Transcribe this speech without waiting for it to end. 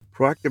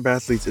Proactive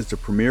Athletes is the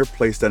premier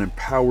place that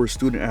empowers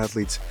student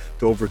athletes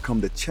to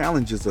overcome the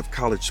challenges of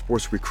college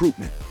sports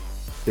recruitment.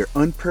 Their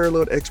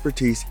unparalleled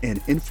expertise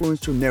and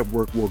influential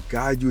network will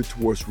guide you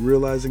towards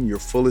realizing your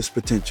fullest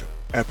potential.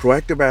 At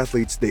Proactive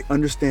Athletes, they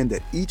understand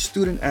that each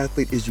student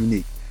athlete is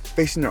unique,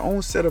 facing their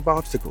own set of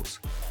obstacles.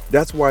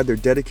 That's why their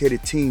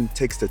dedicated team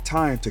takes the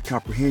time to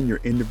comprehend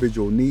your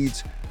individual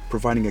needs,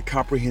 providing a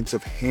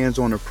comprehensive,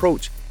 hands-on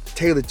approach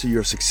tailored to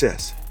your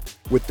success.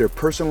 With their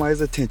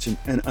personalized attention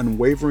and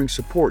unwavering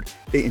support,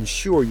 they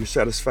ensure your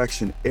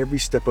satisfaction every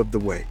step of the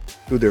way.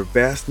 Through their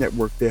vast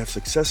network, they have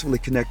successfully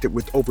connected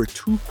with over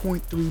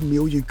 2.3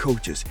 million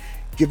coaches,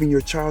 giving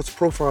your child's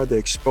profile the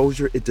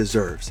exposure it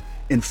deserves.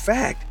 In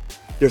fact,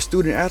 their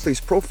student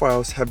athletes'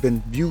 profiles have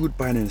been viewed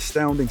by an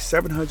astounding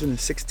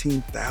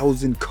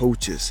 716,000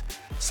 coaches,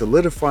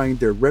 solidifying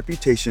their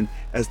reputation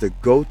as the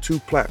go-to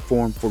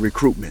platform for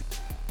recruitment.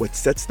 What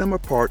sets them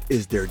apart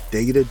is their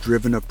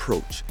data-driven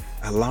approach,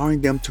 allowing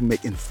them to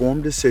make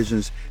informed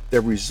decisions that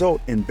result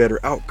in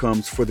better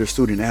outcomes for their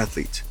student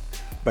athletes.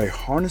 By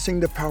harnessing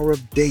the power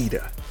of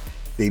data,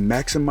 they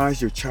maximize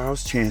your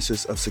child's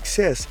chances of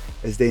success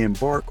as they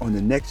embark on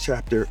the next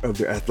chapter of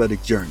their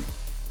athletic journey.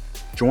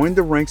 Join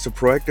the ranks of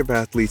Proactive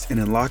Athletes and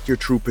unlock your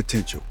true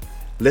potential.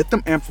 Let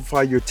them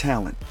amplify your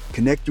talent,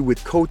 connect you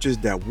with coaches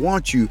that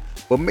want you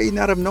but may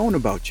not have known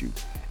about you,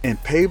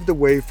 and pave the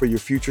way for your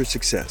future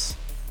success.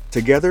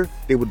 Together,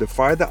 they will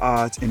defy the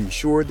odds and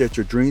ensure that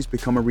your dreams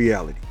become a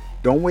reality.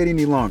 Don't wait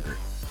any longer.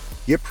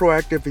 Get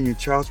proactive in your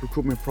child's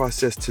recruitment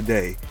process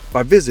today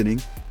by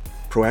visiting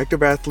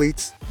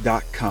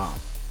proactiveathletes.com.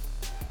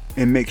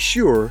 And make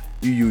sure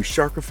you use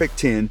Shark Effect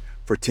 10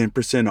 for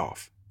 10%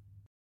 off.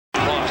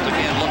 Lost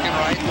again, looking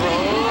right,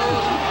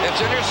 throws.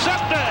 It's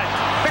intercepted.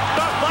 Picked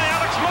up by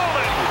Alex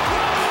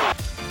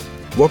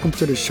Molden. Welcome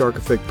to the Shark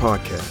Effect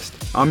Podcast.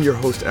 I'm your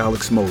host,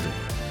 Alex Molden.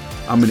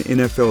 I'm an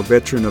NFL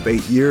veteran of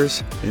 8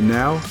 years, and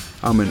now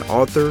I'm an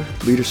author,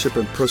 leadership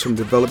and personal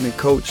development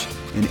coach,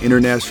 and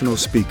international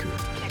speaker.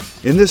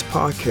 In this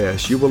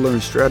podcast, you will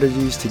learn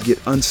strategies to get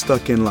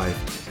unstuck in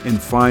life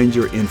and find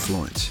your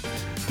influence.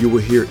 You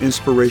will hear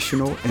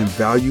inspirational and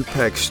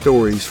value-packed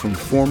stories from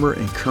former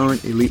and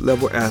current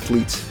elite-level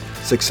athletes,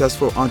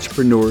 successful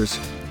entrepreneurs,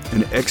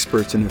 and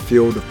experts in the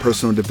field of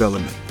personal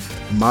development.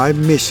 My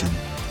mission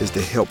is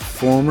to help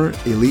former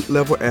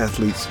elite-level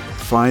athletes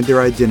find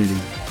their identity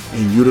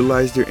and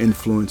utilize their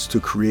influence to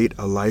create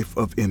a life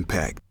of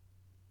impact.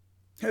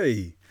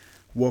 Hey,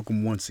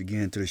 welcome once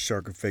again to the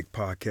Shark Effect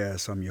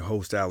Podcast. I'm your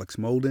host, Alex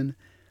Molden.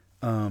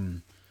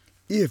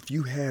 If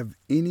you have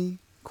any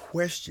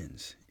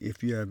questions,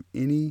 if you have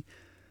any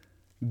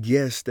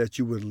guests that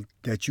you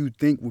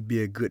think would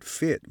be a good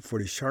fit for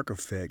the Shark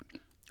Effect,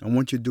 I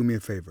want you to do me a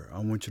favor. I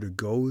want you to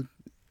go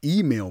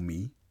email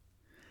me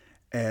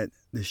at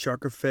the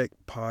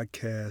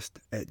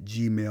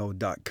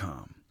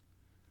sharkeffectpodcast@gmail.com.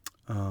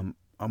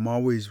 I'm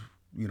always,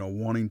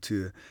 wanting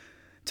to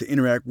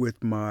interact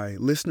with my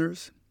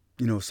listeners.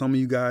 Some of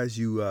you guys,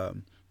 you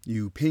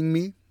ping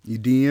me, you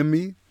DM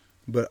me,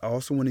 but I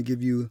also want to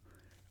give you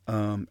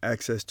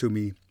access to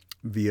me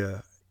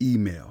via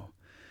email.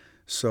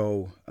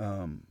 So,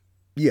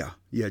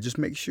 just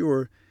make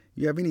sure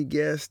you have any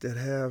guests that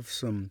have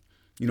some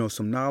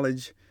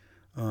knowledge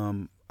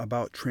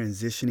about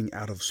transitioning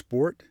out of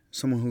sport,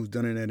 someone who's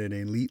done it at an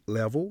elite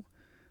level.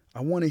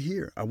 I want to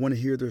hear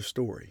their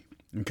story.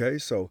 Okay,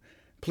 so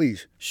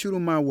please shoot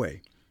them my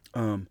way.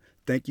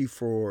 Thank you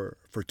for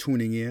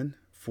tuning in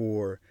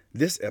for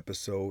this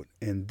episode.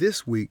 And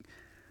this week,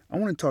 I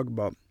want to talk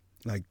about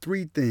like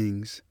 3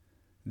 things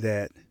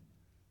that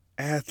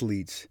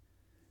athletes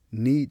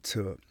need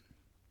to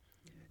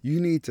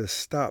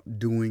stop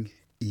doing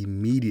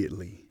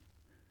immediately.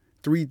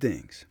 3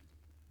 things.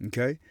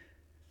 Okay.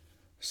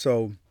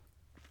 So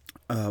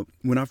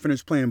when I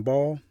finished playing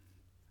ball,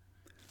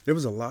 there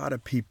was a lot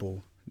of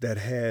people that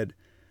had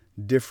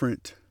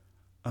different,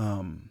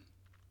 I'm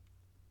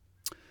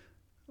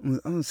going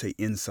to say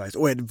insights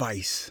or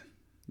advice.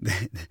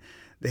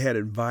 They had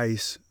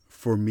advice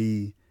for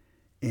me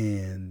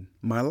in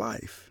my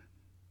life.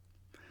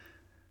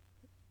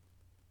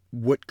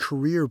 What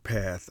career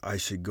path I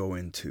should go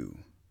into.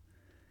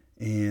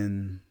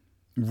 And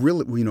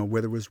really,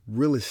 whether it was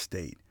real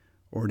estate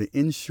or the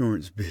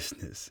insurance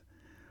business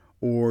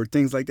or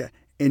things like that.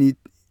 And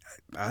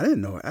I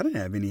didn't know. I didn't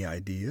have any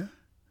idea.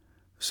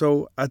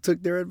 So I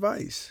took their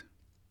advice.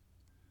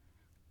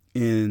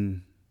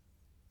 And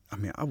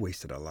I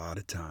wasted a lot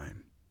of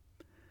time.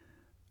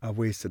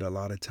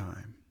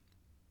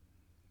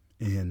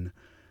 And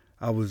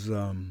I was,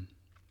 it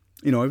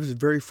was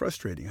very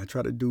frustrating. I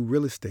tried to do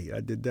real estate. I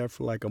did that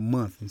for like a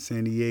month in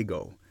San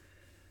Diego.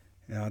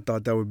 And I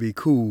thought that would be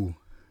cool.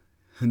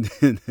 And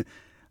then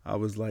I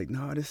was like,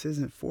 no, this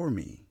isn't for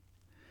me.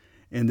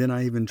 And then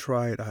I even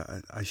tried,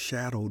 I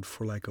shadowed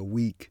for like a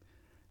week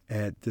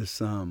at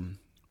this, I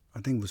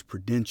think it was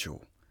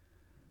Prudential.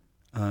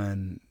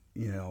 And,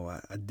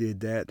 I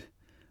did that.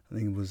 I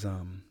think it was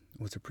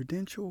it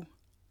Prudential?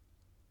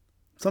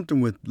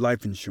 Something with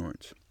life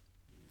insurance.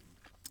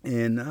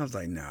 And I was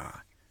like, nah,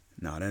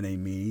 that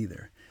ain't me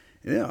either.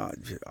 Yeah,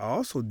 I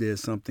also did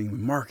something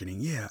with marketing.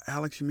 Yeah,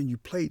 Alex, you mean you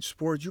played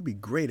sports? You'll be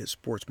great at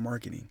sports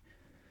marketing.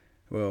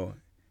 Well,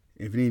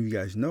 if any of you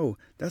guys know,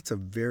 that's a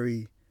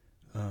very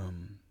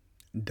um,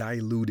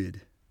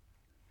 diluted,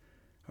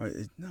 or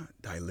it's not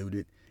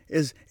diluted,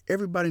 is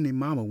everybody and their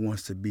mama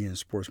wants to be in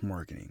sports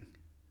marketing.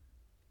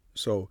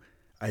 So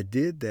I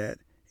did that,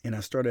 and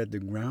I started at the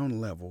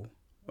ground level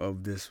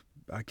of this.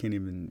 I can't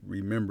even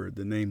remember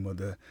the name of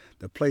the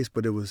place,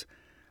 but it was,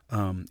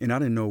 and I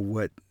didn't know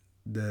what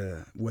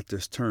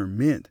this term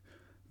meant,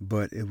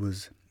 but it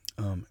was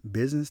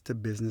business to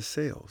business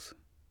sales.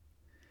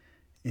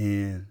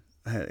 And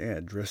I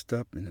had dressed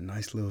up in a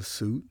nice little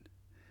suit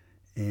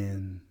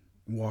and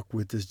walked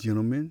with this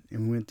gentleman,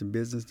 and we went to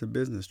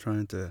business,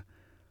 trying to,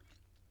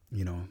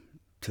 you know,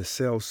 to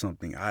sell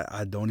something.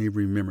 I don't even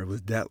remember. It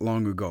was that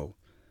long ago.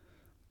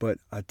 But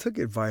I took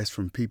advice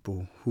from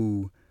people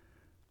who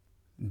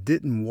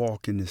didn't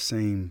walk in the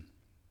same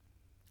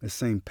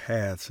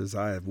paths as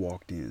I have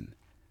walked in.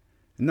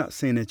 I'm not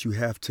saying that you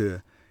have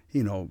to,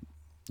 you know,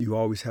 you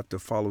always have to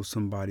follow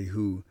somebody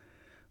who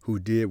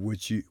did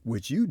what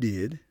you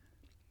did,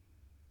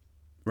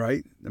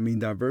 right? I mean,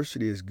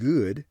 diversity is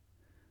good,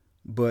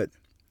 but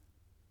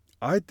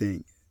I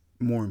think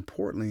more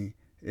importantly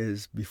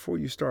is before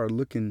you start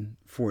looking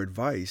for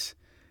advice,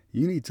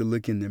 you need to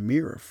look in the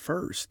mirror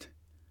first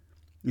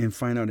and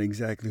find out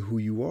exactly who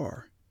you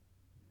are.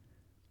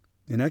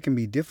 And that can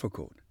be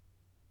difficult.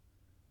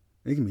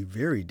 It can be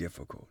very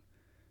difficult,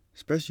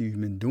 especially if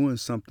you've been doing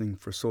something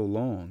for so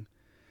long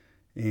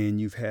and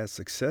you've had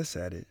success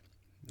at it.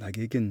 Like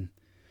it can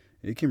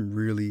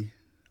really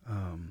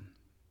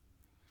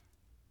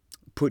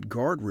put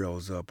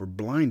guardrails up or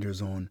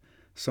blinders on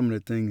some of the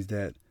things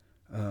that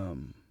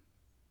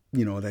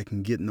that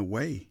can get in the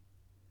way.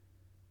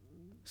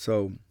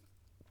 So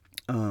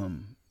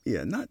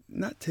yeah,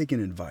 not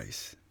taking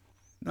advice,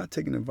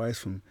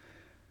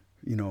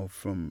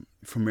 from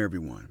from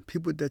everyone.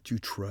 People that you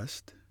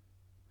trust,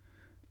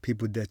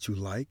 people that you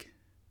like,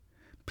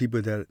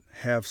 people that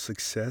have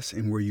success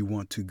in where you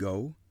want to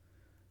go.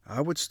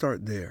 I would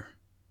start there.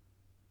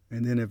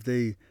 And then if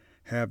they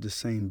have the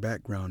same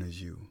background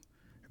as you,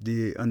 if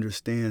they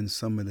understand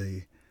some of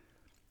the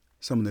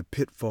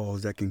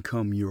pitfalls that can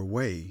come your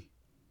way,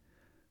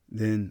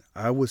 then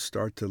I would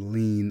start to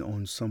lean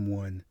on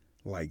someone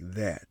like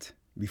that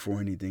before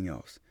anything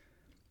else.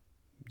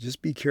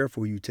 Just be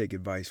careful who you take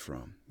advice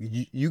from.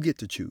 You get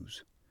to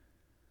choose.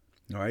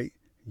 All right?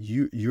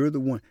 You're the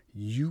one.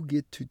 You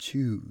get to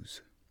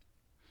choose.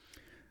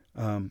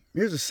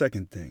 Here's a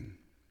second thing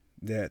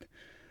that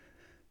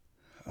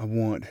I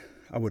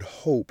would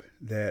hope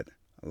that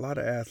a lot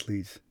of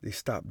athletes, they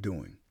stop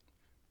doing,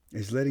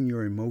 is letting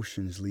your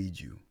emotions lead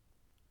you.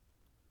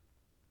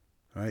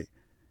 Right?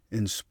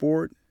 In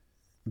sport,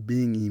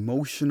 being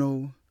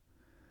emotional,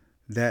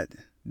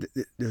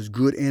 there's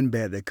good and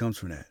bad that comes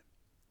from that.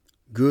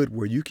 Good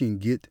where you can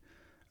get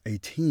a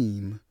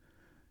team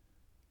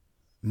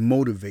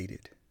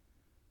motivated.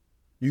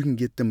 You can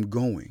get them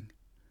going.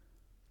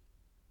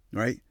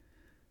 Right?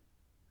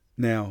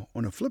 Now,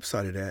 on the flip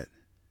side of that,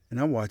 and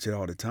I watch it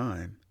all the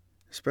time,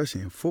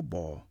 especially in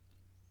football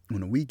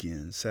on the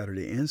weekends,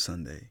 Saturday and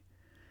Sunday,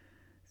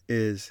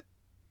 is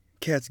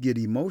cats get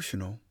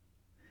emotional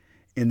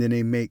and then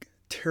they make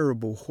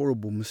terrible,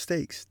 horrible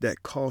mistakes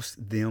that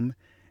cost them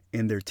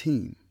and their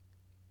team.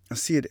 I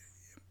see it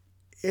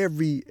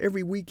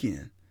every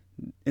weekend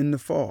in the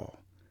fall.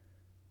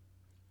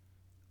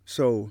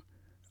 So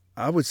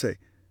I would say,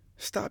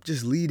 stop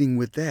just leading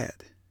with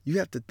that. You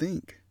have to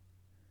think.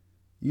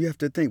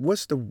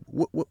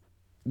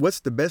 What's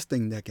the best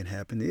thing that can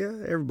happen?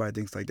 Yeah, everybody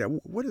thinks like that.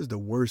 What is the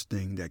worst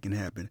thing that can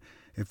happen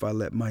if I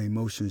let my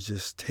emotions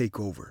just take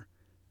over?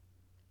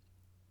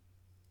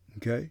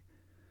 Okay?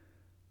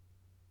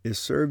 It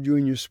served you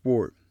in your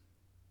sport,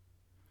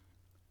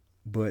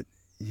 but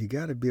you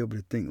got to be able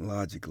to think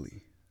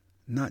logically,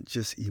 not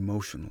just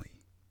emotionally.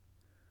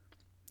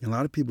 A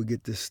lot of people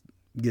get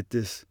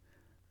this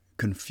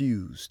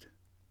confused,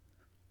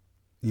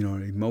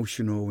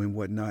 emotional and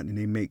whatnot, and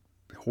they make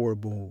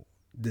horrible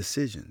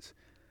decisions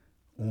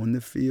on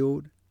the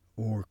field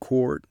or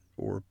court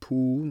or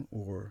pool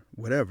or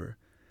whatever.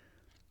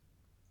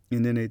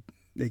 And then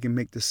they can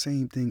make the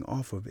same thing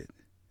off of it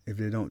if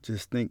they don't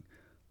just think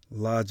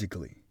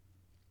logically.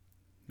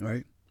 All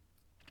right?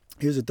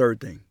 Here's the third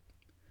thing.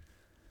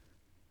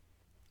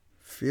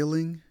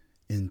 Feeling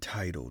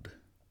entitled.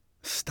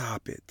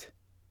 Stop it.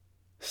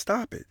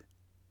 Stop it.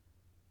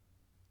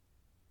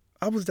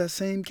 I was that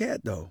same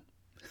cat though.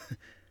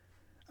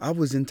 I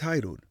was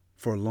entitled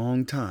for a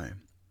long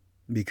time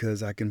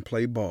because I can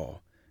play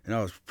ball and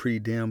I was pretty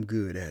damn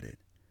good at it.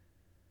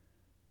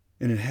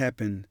 And it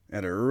happened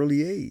at an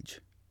early age.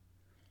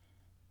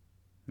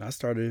 I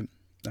started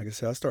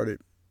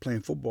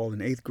playing football in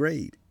 8th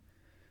grade.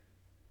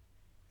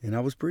 And I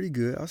was pretty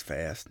good. I was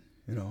fast,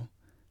 And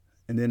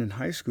then in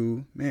high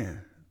school,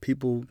 man,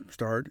 people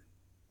started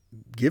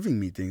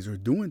giving me things or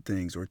doing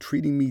things or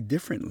treating me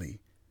differently.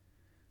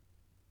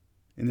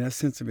 And that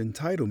sense of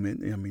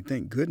entitlement,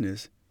 thank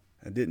goodness,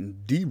 it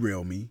didn't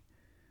derail me,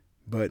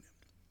 but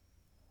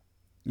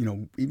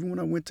Even when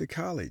I went to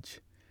college,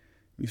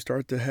 you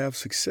start to have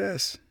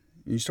success,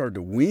 you start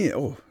to win.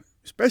 Oh,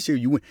 especially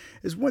if you win.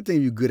 It's one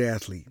thing you're a good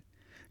athlete.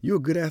 You're a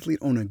good athlete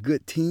on a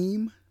good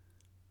team.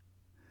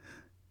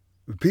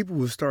 People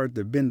will start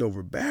to bend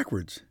over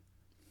backwards.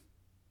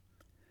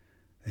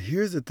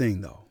 Here's the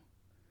thing, though,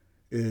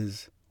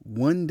 is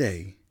one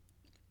day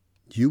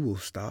you will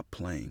stop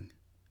playing.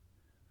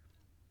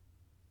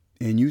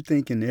 And you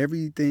thinking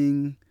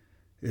everything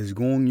is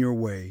going your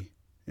way,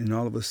 and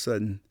all of a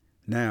sudden,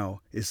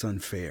 now it's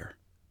unfair.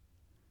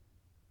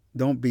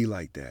 Don't be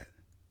like that.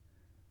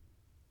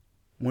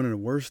 One of the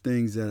worst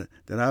things that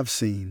I've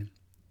seen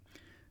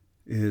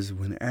is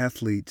when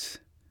athletes,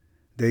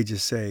 they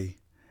just say,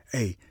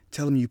 hey,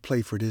 tell them you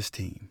play for this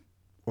team,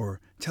 or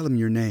tell them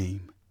your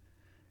name.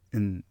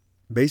 And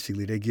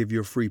basically, they give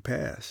you a free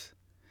pass.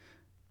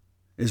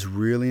 It's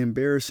really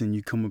embarrassing.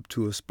 You come up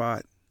to a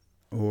spot,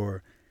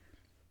 or,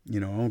 I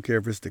don't care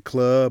if it's the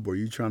club, or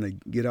you're trying to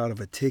get out of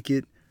a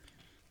ticket,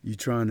 you're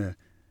trying to,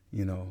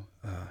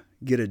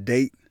 get a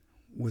date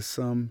with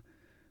someone,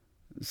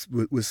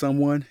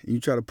 and you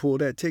try to pull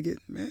that ticket,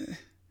 man,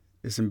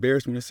 it's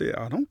embarrassing to say,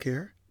 I don't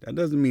care. That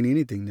doesn't mean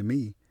anything to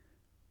me.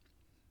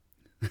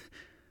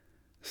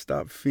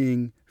 Stop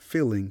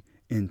feeling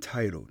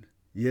entitled.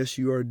 Yes,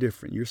 you are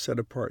different. You're set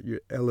apart.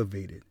 You're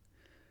elevated.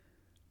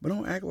 But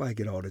don't act like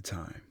it all the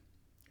time.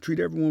 Treat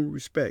everyone with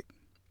respect,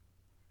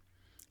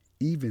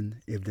 even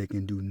if they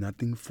can do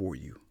nothing for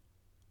you.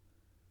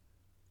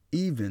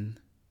 Even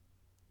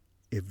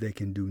if they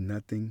can do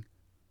nothing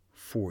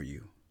for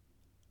you.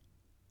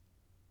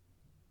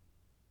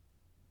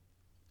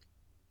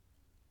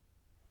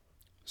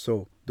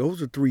 So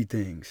those are 3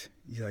 things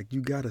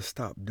you got to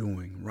stop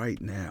doing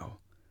right now.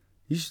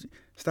 You should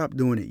stop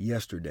doing it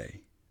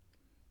yesterday.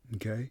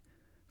 Okay?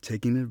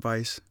 Taking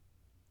advice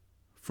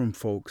from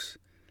folks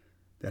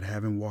that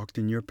haven't walked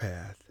in your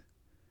path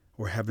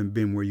or haven't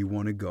been where you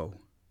want to go.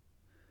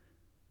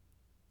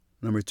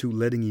 Number 2,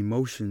 letting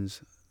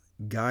emotions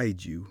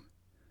guide you.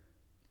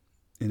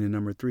 And then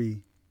number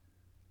 3,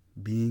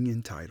 being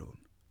entitled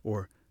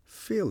or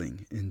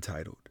feeling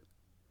entitled.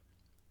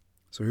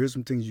 So here's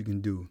some things you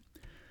can do.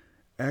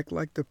 Act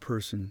like the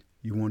person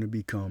you want to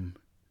become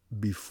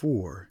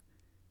before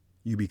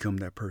you become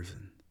that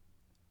person.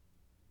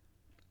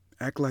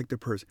 Act like the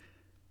person.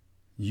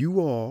 You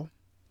all,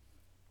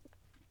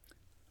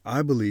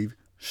 I believe,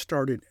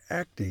 started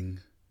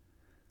acting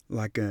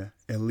like an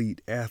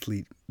elite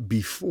athlete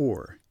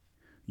before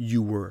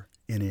you were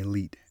an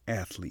elite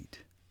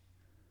athlete.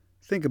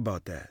 Think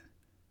about that.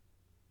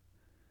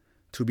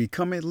 To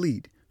become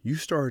elite, you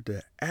started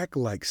to act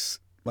like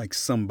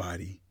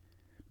somebody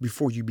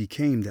before you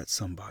became that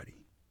somebody.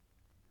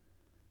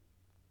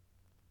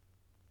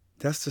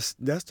 That's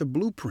the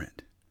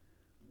blueprint.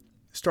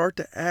 Start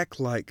to act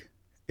like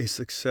a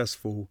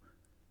successful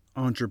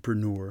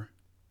entrepreneur,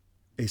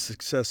 a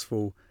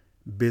successful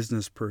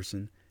business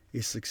person,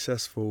 a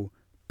successful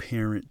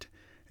parent,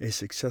 a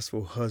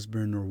successful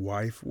husband or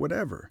wife,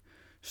 whatever.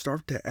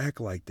 Start to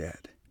act like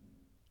that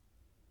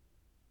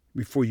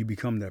before you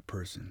become that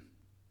person.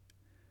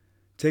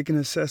 Take an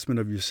assessment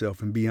of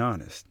yourself and be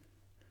honest.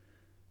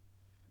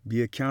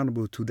 Be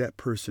accountable to that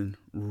person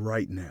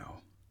right now.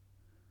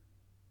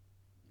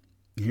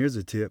 Here's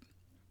a tip.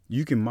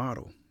 You can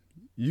model.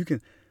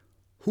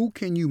 Who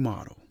can you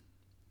model?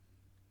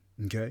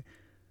 Okay?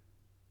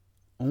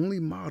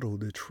 Only model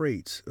the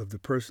traits of the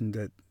person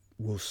that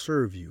will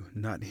serve you,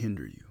 not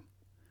hinder you.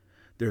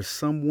 There's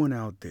someone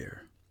out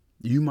there.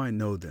 You might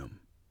know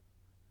them.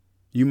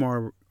 You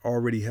might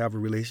already have a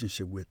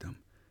relationship with them.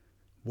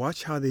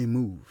 Watch how they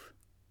move.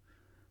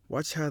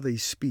 Watch how they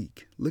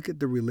speak. Look at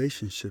the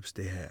relationships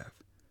they have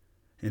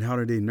and how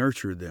do they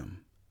nurture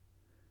them.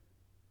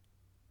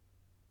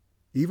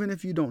 Even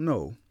if you don't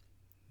know,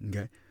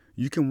 okay,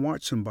 you can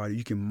watch somebody,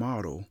 you can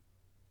model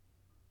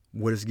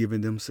what is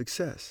giving them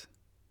success.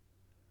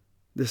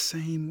 The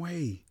same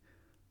way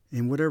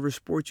in whatever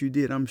sport you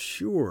did, I'm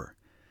sure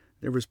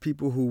there was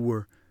people who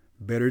were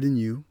better than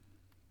you,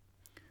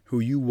 who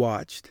you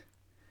watched,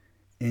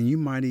 and you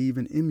might have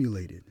even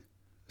emulated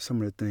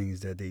some of the things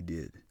that they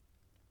did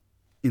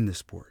in the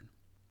sport.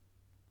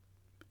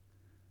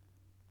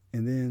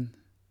 And then,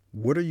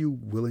 what are you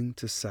willing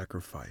to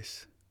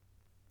sacrifice?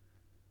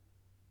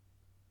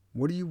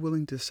 What are you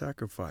willing to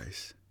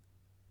sacrifice?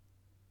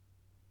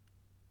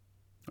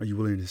 Are you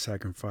willing to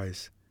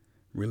sacrifice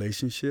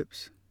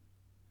relationships?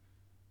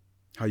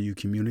 How you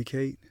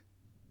communicate?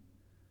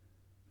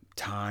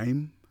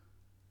 Time?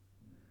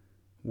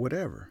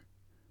 Whatever.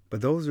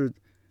 But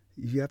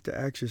you have to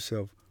ask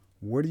yourself,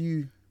 what are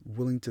you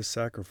willing to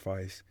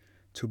sacrifice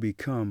to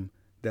become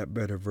that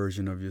better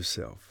version of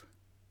yourself?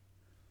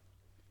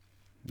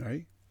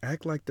 Right?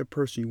 Act like the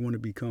person you want to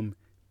become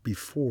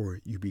before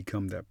you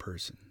become that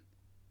person.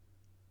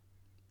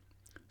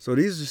 So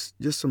these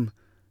are just some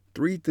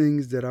 3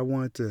 things that I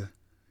wanted to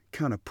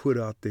kind of put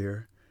out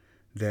there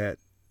that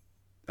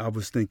I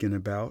was thinking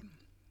about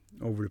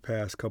over the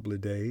past couple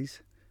of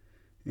days,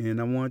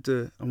 and I want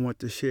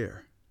to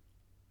share.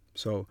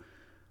 So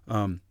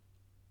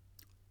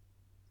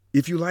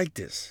if you like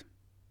this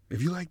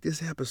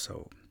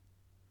episode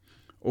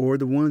or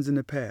the ones in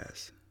the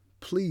past,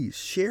 please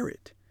share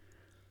it.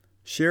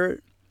 Share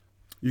it.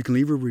 You can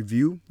leave a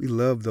review. We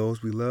love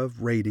those. We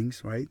love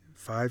ratings, right?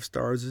 5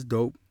 stars is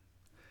dope.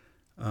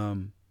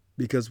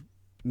 Because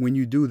when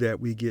you do that,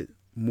 we get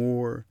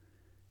more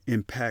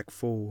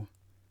impactful,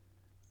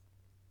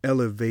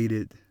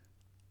 elevated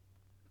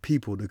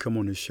people to come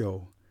on the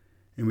show,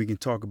 and we can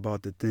talk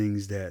about the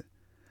things that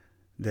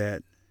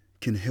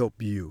can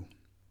help you,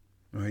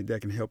 right?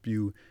 That can help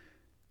you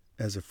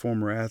as a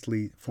former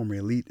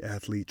elite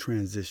athlete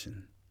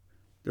transition.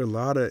 There's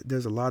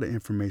a lot of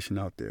information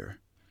out there,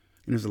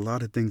 and there's a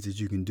lot of things that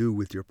you can do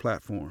with your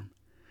platform.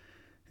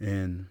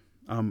 And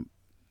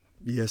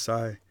yes,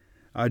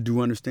 I do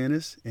understand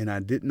this, and I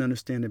didn't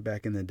understand it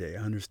back in the day.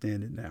 I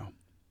understand it now.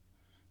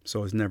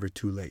 So it's never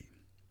too late.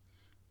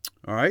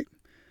 All right?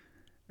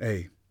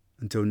 Hey,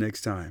 until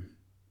next time,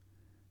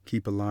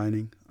 keep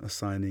aligning,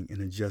 assigning,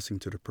 and adjusting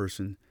to the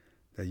person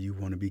that you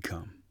want to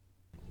become.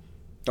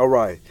 All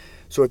right.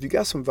 So if you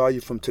got some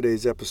value from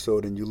today's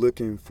episode and you're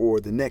looking for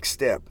the next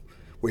step,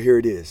 well, here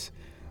it is.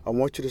 I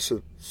want you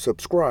to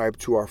subscribe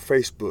to our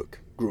Facebook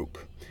group.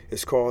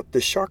 It's called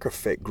the Shark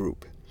Effect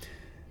Group.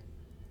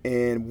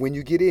 And when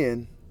you get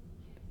in,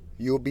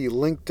 you'll be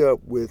linked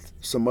up with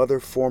some other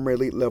former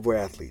elite level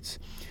athletes.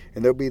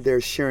 And they'll be there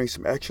sharing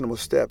some actionable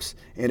steps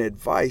and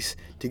advice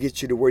to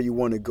get you to where you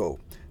want to go.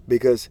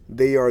 Because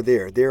they are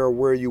there. They are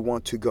where you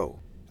want to go.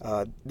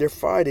 They're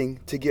fighting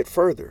to get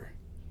further.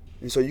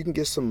 And so you can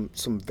get some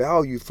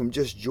value from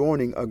just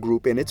joining a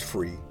group, and it's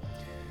free.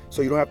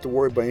 So you don't have to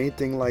worry about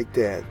anything like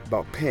that,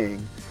 about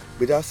paying.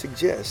 But I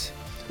suggest,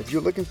 if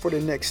you're looking for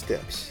the next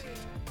steps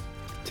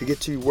to get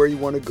to where you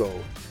want to go,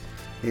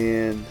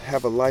 and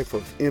have a life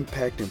of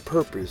impact and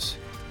purpose,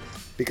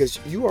 because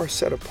you are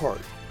set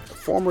apart.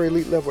 Former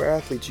elite level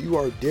athletes, you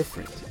are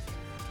different.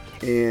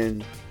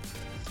 And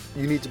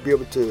you need to be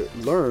able to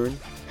learn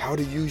how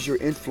to use your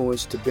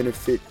influence to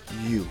benefit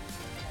you.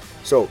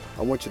 So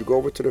I want you to go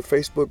over to the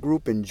Facebook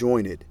group and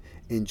join it.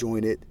 And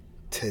join it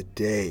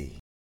today.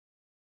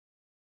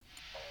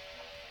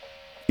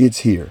 It's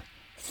here,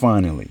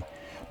 finally.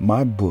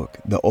 My book,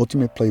 The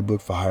Ultimate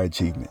Playbook for High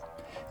Achievement.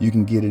 You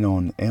can get it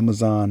on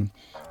Amazon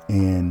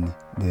in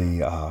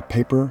the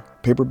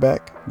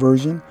paperback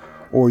version,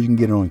 or you can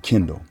get it on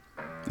Kindle.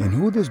 And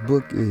who this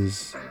book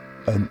is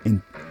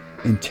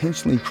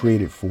intentionally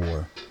created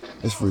for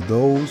is for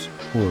those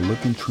who are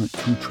looking to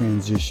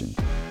transition,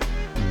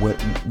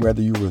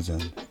 whether you was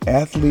an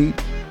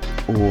athlete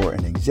or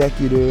an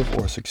executive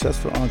or a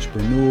successful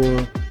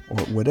entrepreneur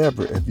or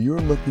whatever. If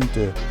you're looking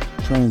to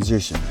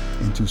transition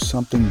into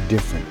something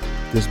different,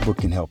 this book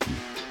can help you.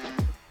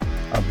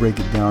 I break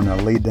it down. I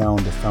lay down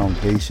the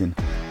foundation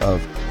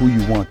of who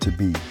you want to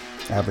be.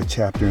 I have a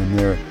chapter in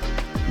there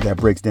that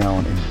breaks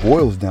down and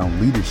boils down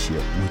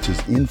leadership, which is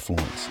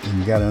influence. And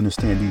you got to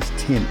understand these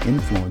 10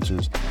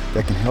 influencers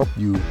that can help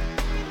you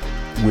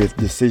with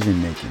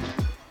decision making,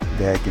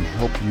 that can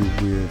help you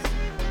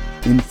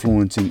with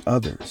influencing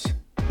others.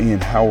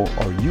 And how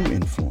are you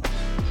influenced?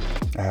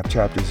 I have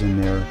chapters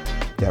in there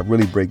that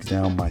really breaks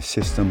down my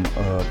system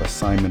of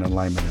assignment,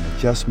 alignment, and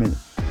adjustment.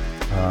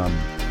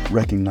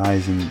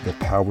 Recognizing the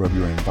power of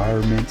your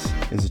environments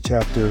is a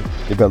chapter.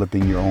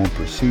 Developing your own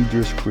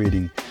procedures,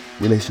 creating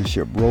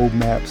relationship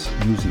roadmaps,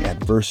 using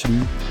adversity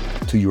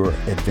to your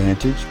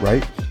advantage,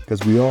 right?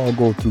 Because we all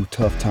go through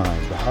tough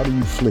times, but how do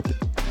you flip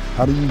it?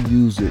 How do you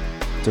use it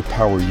to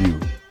power you?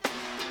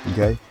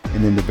 Okay?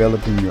 And then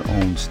developing your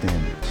own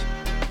standards.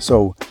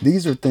 So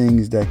these are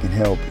things that can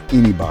help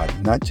anybody,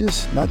 not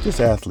just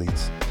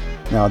athletes.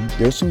 Now,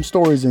 there's some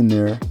stories in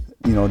there,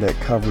 that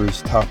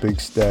covers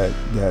topics that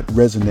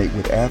resonate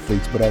with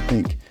athletes. But I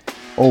think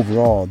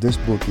overall, this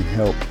book can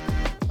help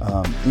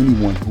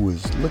anyone who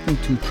is looking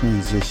to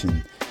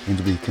transition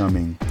into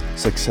becoming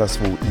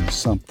successful in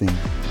something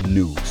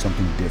new,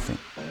 something different.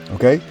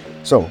 Okay?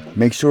 So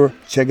make sure,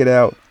 check it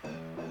out.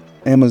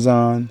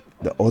 Amazon,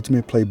 The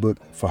Ultimate Playbook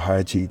for High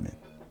Achievement.